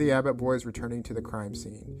have one of the Abbott boys returning to the crime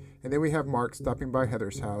scene. And then we have Mark stopping by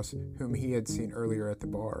Heather's house, whom he had seen earlier at the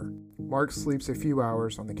bar. Mark sleeps a few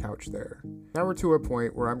hours on the couch there. Now we're to a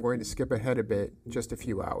point where I'm going to skip ahead a bit, just a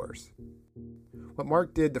few hours. What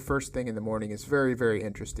Mark did the first thing in the morning is very, very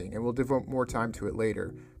interesting, and we'll devote more time to it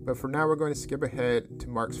later, but for now we're going to skip ahead to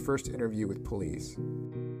Mark's first interview with police.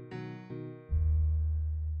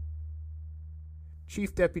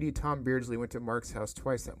 Chief Deputy Tom Beardsley went to Mark's house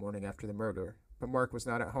twice that morning after the murder, but Mark was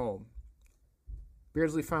not at home.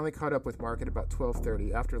 Beardsley finally caught up with Mark at about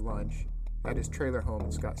 12:30 after lunch at his trailer home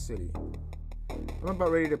in Scott City. I'm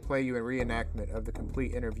about ready to play you a reenactment of the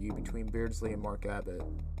complete interview between Beardsley and Mark Abbott.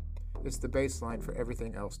 It's the baseline for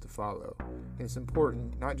everything else to follow, and it's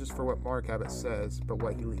important not just for what Mark Abbott says, but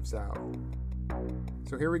what he leaves out.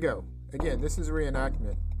 So here we go. Again, this is a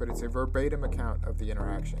reenactment, but it's a verbatim account of the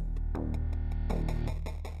interaction.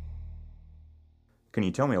 Can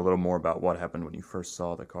you tell me a little more about what happened when you first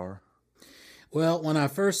saw the car? Well, when I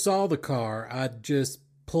first saw the car, I just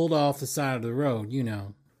pulled off the side of the road, you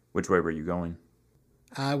know. Which way were you going?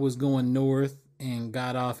 I was going north and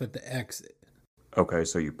got off at the exit. Okay,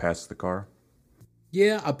 so you passed the car?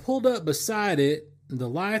 Yeah, I pulled up beside it. The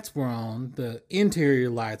lights were on, the interior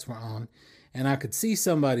lights were on, and I could see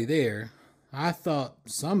somebody there. I thought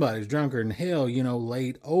somebody's drunker than hell, you know,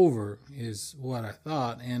 laid over is what I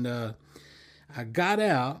thought. And I got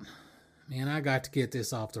out, and I got to get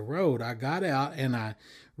this off the road. I got out and I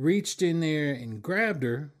reached in there and grabbed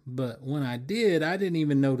her, but when I did, I didn't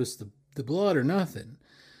even notice the blood or nothing.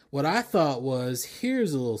 What I thought was,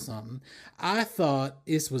 here's a little something. I thought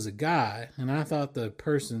this was a guy, and I thought the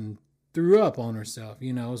person threw up on herself,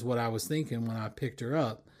 you know, is what I was thinking when I picked her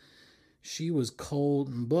up. She was cold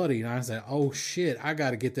and bloody, and I said, oh shit, I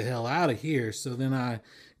got to get the hell out of here. So then I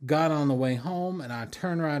got on the way home, and I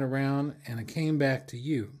turned right around, and I came back to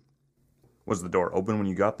you. Was the door open when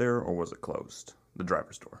you got there, or was it closed? The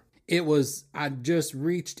driver's door. It was, I just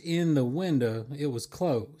reached in the window. It was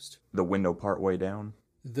closed. The window part way down?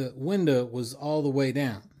 The window was all the way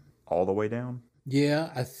down. All the way down?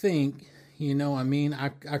 Yeah, I think, you know, I mean, I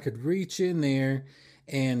could reach in there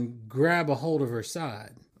and grab a hold of her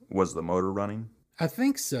side. Was the motor running? I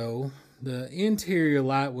think so. The interior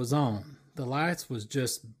light was on. The lights was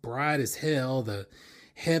just bright as hell. The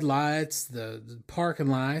headlights, the parking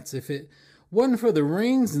lights. If it Wasn't for the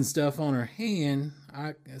rings and stuff on her hand.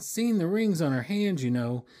 I seen the rings on her hand, you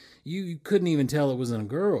know. You couldn't even tell it was a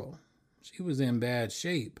girl. She was in bad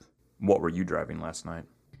shape. What were you driving last night?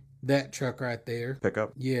 That truck right there.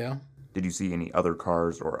 Pickup? Yeah. Did you see any other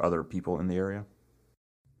cars or other people in the area?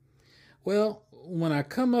 Well, when I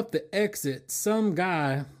come up the exit, some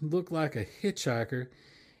guy looked like a hitchhiker.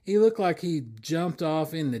 He looked like he jumped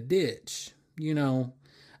off in the ditch. You know,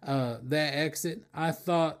 that exit. I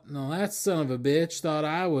thought, no, that son of a bitch thought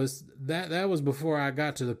I was, that was before I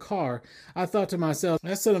got to the car. I thought to myself,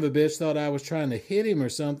 that son of a bitch thought I was trying to hit him or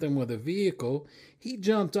something with a vehicle. He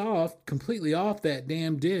jumped off, completely off that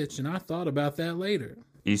damn ditch, and I thought about that later.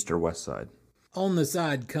 East or west side? On the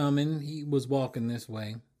side coming, he was walking this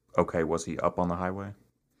way. Okay, was he up on the highway?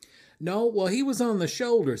 No, well, he was on the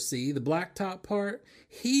shoulder, see, the blacktop part.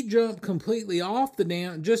 He jumped completely off the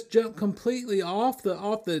damn, just jumped completely off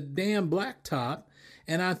the damn blacktop.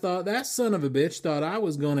 And I thought that son of a bitch thought I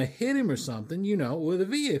was going to hit him or something, you know, with a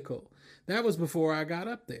vehicle. That was before I got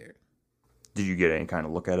up there. Did you get any kind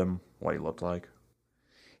of look at him, what he looked like?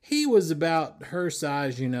 He was about her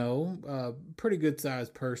size, you know, pretty good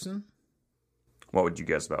sized person. What would you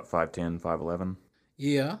guess, about 5'10", 5'11"?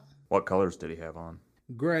 Yeah. What colors did he have on?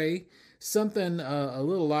 Gray, something a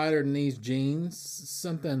little lighter than these jeans,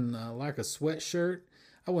 something like a sweatshirt.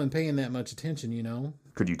 I wasn't paying that much attention, you know.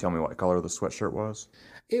 Could you tell me what color the sweatshirt was?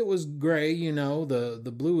 It was gray, you know,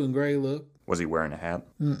 the blue and gray look. Was he wearing a hat?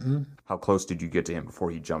 Mm-mm. How close did you get to him before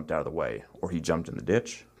he jumped out of the way? Or he jumped in the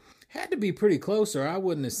ditch? Had to be pretty close or I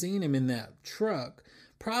wouldn't have seen him in that truck.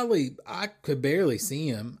 Probably, I could barely see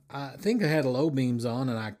him. I think I had low beams on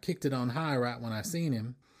and I kicked it on high right when I seen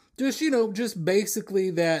him. Just, you know, just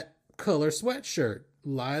basically that color sweatshirt.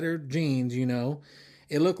 Lighter jeans, you know.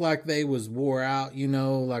 It looked like they was wore out, you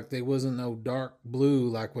know, like they wasn't no dark blue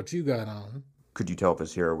like what you got on. Could you tell if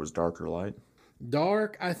his hair was dark or light?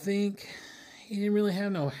 Dark, I think. He didn't really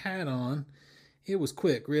have no hat on. It was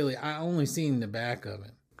quick, really. I only seen the back of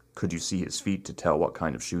it. Could you see his feet to tell what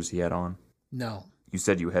kind of shoes he had on? No. You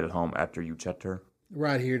said you headed home after you checked her?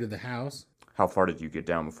 Right here to the house. How far did you get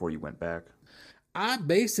down before you went back? I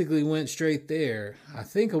basically went straight there. I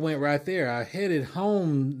think I went right there. I headed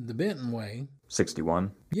home the Benton way.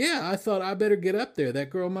 61? Yeah, I thought I better get up there. That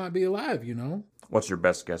girl might be alive, you know. What's your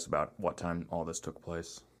best guess about what time all this took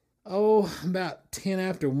place? Oh, about 10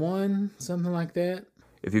 after 1, something like that.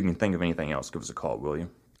 If you can think of anything else, give us a call, will you?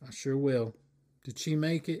 I sure will. Did she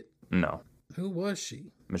make it? No. Who was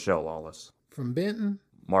she? Mischelle Lawless. From Benton?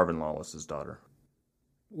 Marvin Lawless's daughter.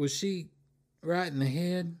 Was she right in the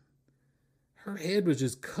head? Her head was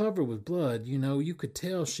just covered with blood. You know, you could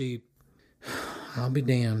tell she... I'll be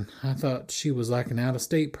damned. I thought she was like an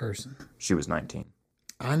out-of-state person. She was 19.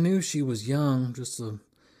 I knew she was young, just a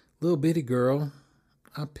little bitty girl.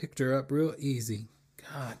 I picked her up real easy.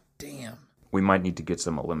 God damn. We might need to get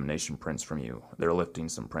some elimination prints from you. They're lifting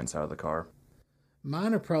some prints out of the car.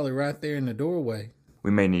 Mine are probably right there in the doorway.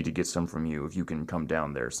 We may need to get some from you if you can come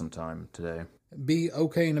down there sometime today. Be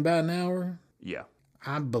okay in about an hour? Yeah.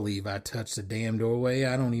 I believe I touched the damn doorway.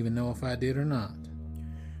 I don't even know if I did or not.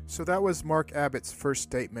 So that was Mark Abbott's first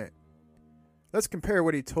statement. Let's compare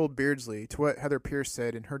what he told Beardsley to what Heather Pierce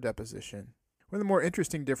said in her deposition. One of the more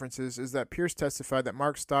interesting differences is that Pierce testified that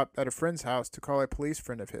Mark stopped at a friend's house to call a police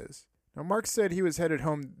friend of his. Now, Mark said he was headed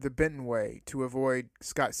home the Benton way to avoid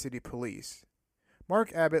Scott City police.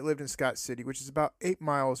 Mark Abbott lived in Scott City, which is about 8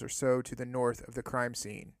 miles or so to the north of the crime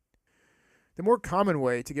scene. The more common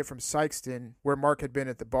way to get from Sykeston, where Mark had been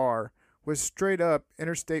at the bar, was straight up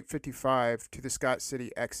Interstate 55 to the Scott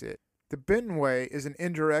City exit. The Benton Way is an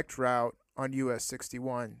indirect route on US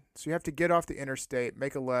 61, so you have to get off the interstate,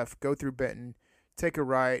 make a left, go through Benton, take a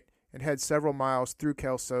right, and head several miles through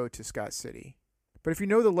Kelso to Scott City. But if you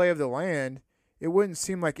know the lay of the land, it wouldn't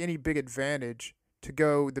seem like any big advantage to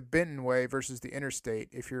go the Benton Way versus the interstate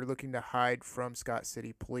if you're looking to hide from Scott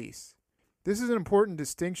City police. This is an important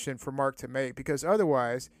distinction for Mark to make because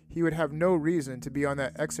otherwise he would have no reason to be on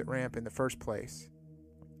that exit ramp in the first place.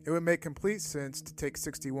 It would make complete sense to take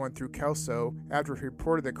 61 through Kelso after he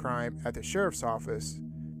reported the crime at the sheriff's office,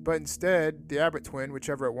 but instead, the Abbott twin,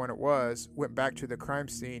 whichever one it was, went back to the crime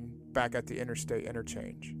scene back at the interstate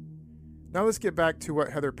interchange. Now let's get back to what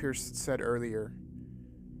Heather Pierce said earlier.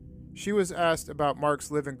 She was asked about Mark's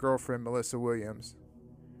live-in girlfriend, Melissa Williams.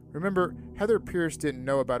 Remember, Heather Pierce didn't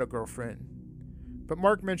know about a girlfriend, but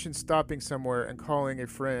Mark mentioned stopping somewhere and calling a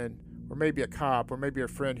friend, or maybe a cop, or maybe a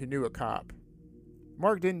friend who knew a cop.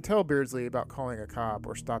 Mark didn't tell Beardsley about calling a cop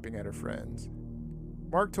or stopping at her friend's.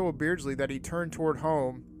 Mark told Beardsley that he turned toward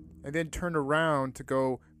home and then turned around to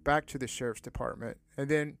go back to the sheriff's department and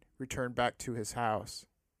then returned back to his house.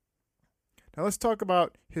 Now let's talk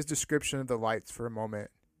about his description of the lights for a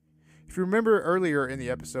moment. If you remember earlier in the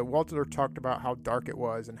episode, Walter talked about how dark it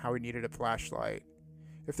was and how he needed a flashlight.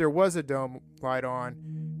 If there was a dome light on,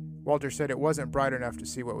 Walter said it wasn't bright enough to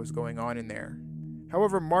see what was going on in there.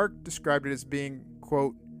 However, Mark described it as being,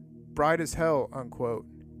 quote, bright as hell, unquote.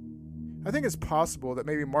 I think it's possible that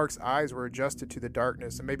maybe Mark's eyes were adjusted to the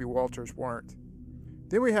darkness and maybe Walter's weren't.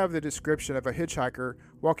 Then we have the description of a hitchhiker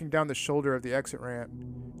walking down the shoulder of the exit ramp,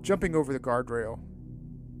 jumping over the guardrail.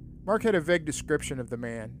 Mark had a vague description of the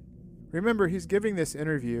man. Remember, he's giving this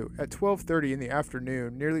interview at 12:30 in the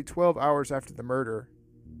afternoon, nearly 12 hours after the murder.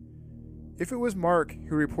 If it was Mark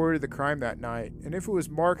who reported the crime that night, and if it was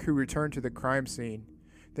Mark who returned to the crime scene,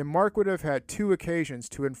 then Mark would have had 2 occasions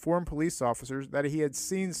to inform police officers that he had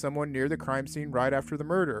seen someone near the crime scene right after the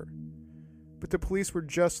murder. But the police were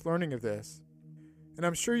just learning of this. And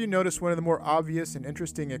I'm sure you noticed one of the more obvious and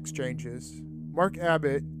interesting exchanges. Mark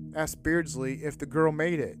Abbott asked Beardsley if the girl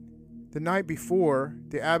made it. The night before,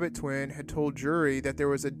 the Abbott twin had told jury that there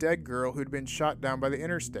was a dead girl who'd been shot down by the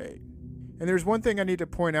interstate. And there's one thing I need to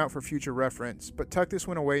point out for future reference, but tuck this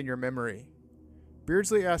one away in your memory.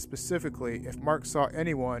 Beardsley asked specifically if Mark saw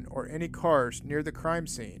anyone or any cars near the crime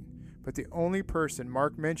scene, but the only person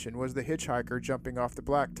Mark mentioned was the hitchhiker jumping off the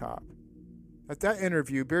blacktop. At that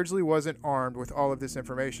interview, Beardsley wasn't armed with all of this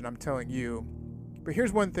information I'm telling you, but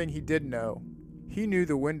here's one thing he did know. He knew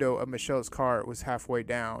the window of Mischelle's car was halfway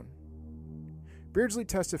down. Beardsley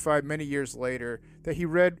testified many years later that he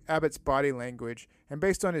read Abbott's body language, and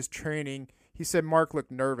based on his training, he said Mark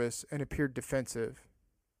looked nervous and appeared defensive.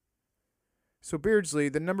 So Beardsley,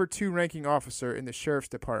 the number 2 ranking officer in the sheriff's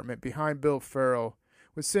department behind Bill Farrell,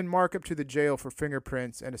 would send Mark up to the jail for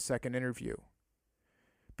fingerprints and a second interview.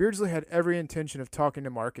 Beardsley had every intention of talking to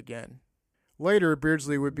Mark again. Later,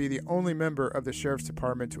 Beardsley would be the only member of the sheriff's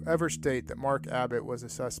department to ever state that Mark Abbott was a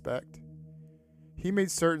suspect. He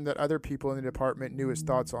made certain that other people in the department knew his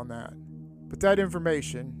thoughts on that. But that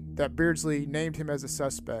information, that Beardsley named him as a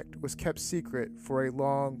suspect, was kept secret for a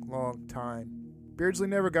long, long time. Beardsley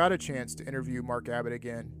never got a chance to interview Mark Abbott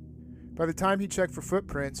again. By the time he checked for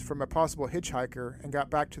footprints from a possible hitchhiker and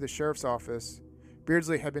got back to the sheriff's office,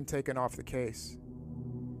 Beardsley had been taken off the case.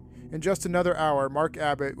 In just another hour, Mark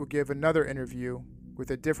Abbott would give another interview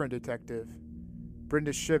with a different detective,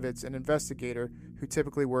 Brenda Shivitz, an investigator who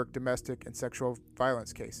typically worked domestic and sexual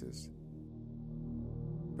violence cases.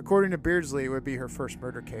 According to Beardsley, it would be her first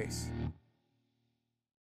murder case.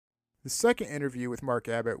 The second interview with Mark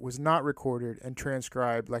Abbott was not recorded and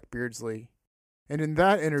transcribed like Beardsley, and in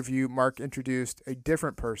that interview, Mark introduced a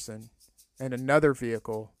different person and another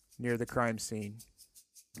vehicle near the crime scene.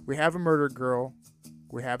 We have a murdered girl,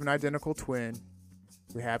 we have an identical twin,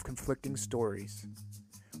 we have conflicting stories.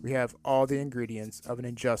 We have all the ingredients of an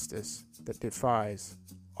injustice that defies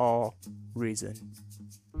all reason.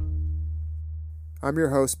 I'm your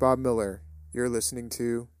host, Bob Miller. You're listening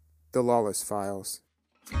to The Lawless Files.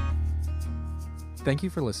 Thank you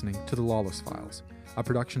for listening to The Lawless Files, a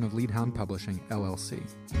production of Leadhound Publishing, LLC.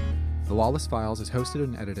 The Lawless Files is hosted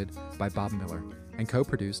and edited by Bob Miller and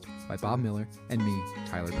co-produced by Bob Miller and me,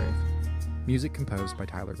 Tyler Grave. Music composed by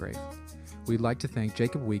Tyler Grave. We'd like to thank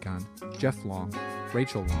Jacob Wiegand, Jeff Long,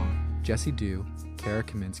 Rachel Long, Jesse Dew, Kara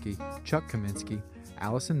Kaminsky, Chuck Kaminsky,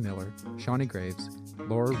 Allison Miller, Shawnee Graves,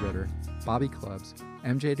 Laura Ritter, Bobby Clubs,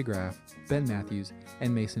 MJ DeGraff, Ben Matthews,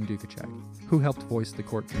 and Mason Dukacek, who helped voice the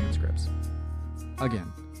court transcripts.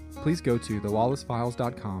 Again, please go to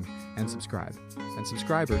thelawlessfiles.com and subscribe. And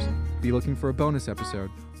subscribers, be looking for a bonus episode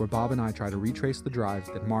where Bob and I try to retrace the drive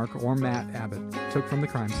that Mark or Matt Abbott took from the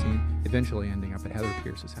crime scene, eventually ending up at Heather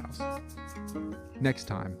Pierce's house. Next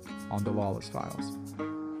time on The Lawless Files.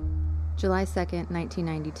 July 2nd,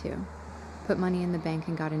 1992. Put money in the bank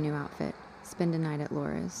and got a new outfit. Spend a night at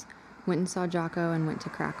Laura's. Went and saw Jocko and went to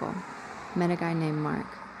Crackle. Met a guy named Mark.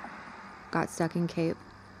 Got stuck in Cape.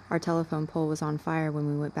 Our telephone pole was on fire when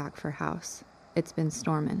we went back for house. It's been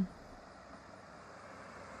storming.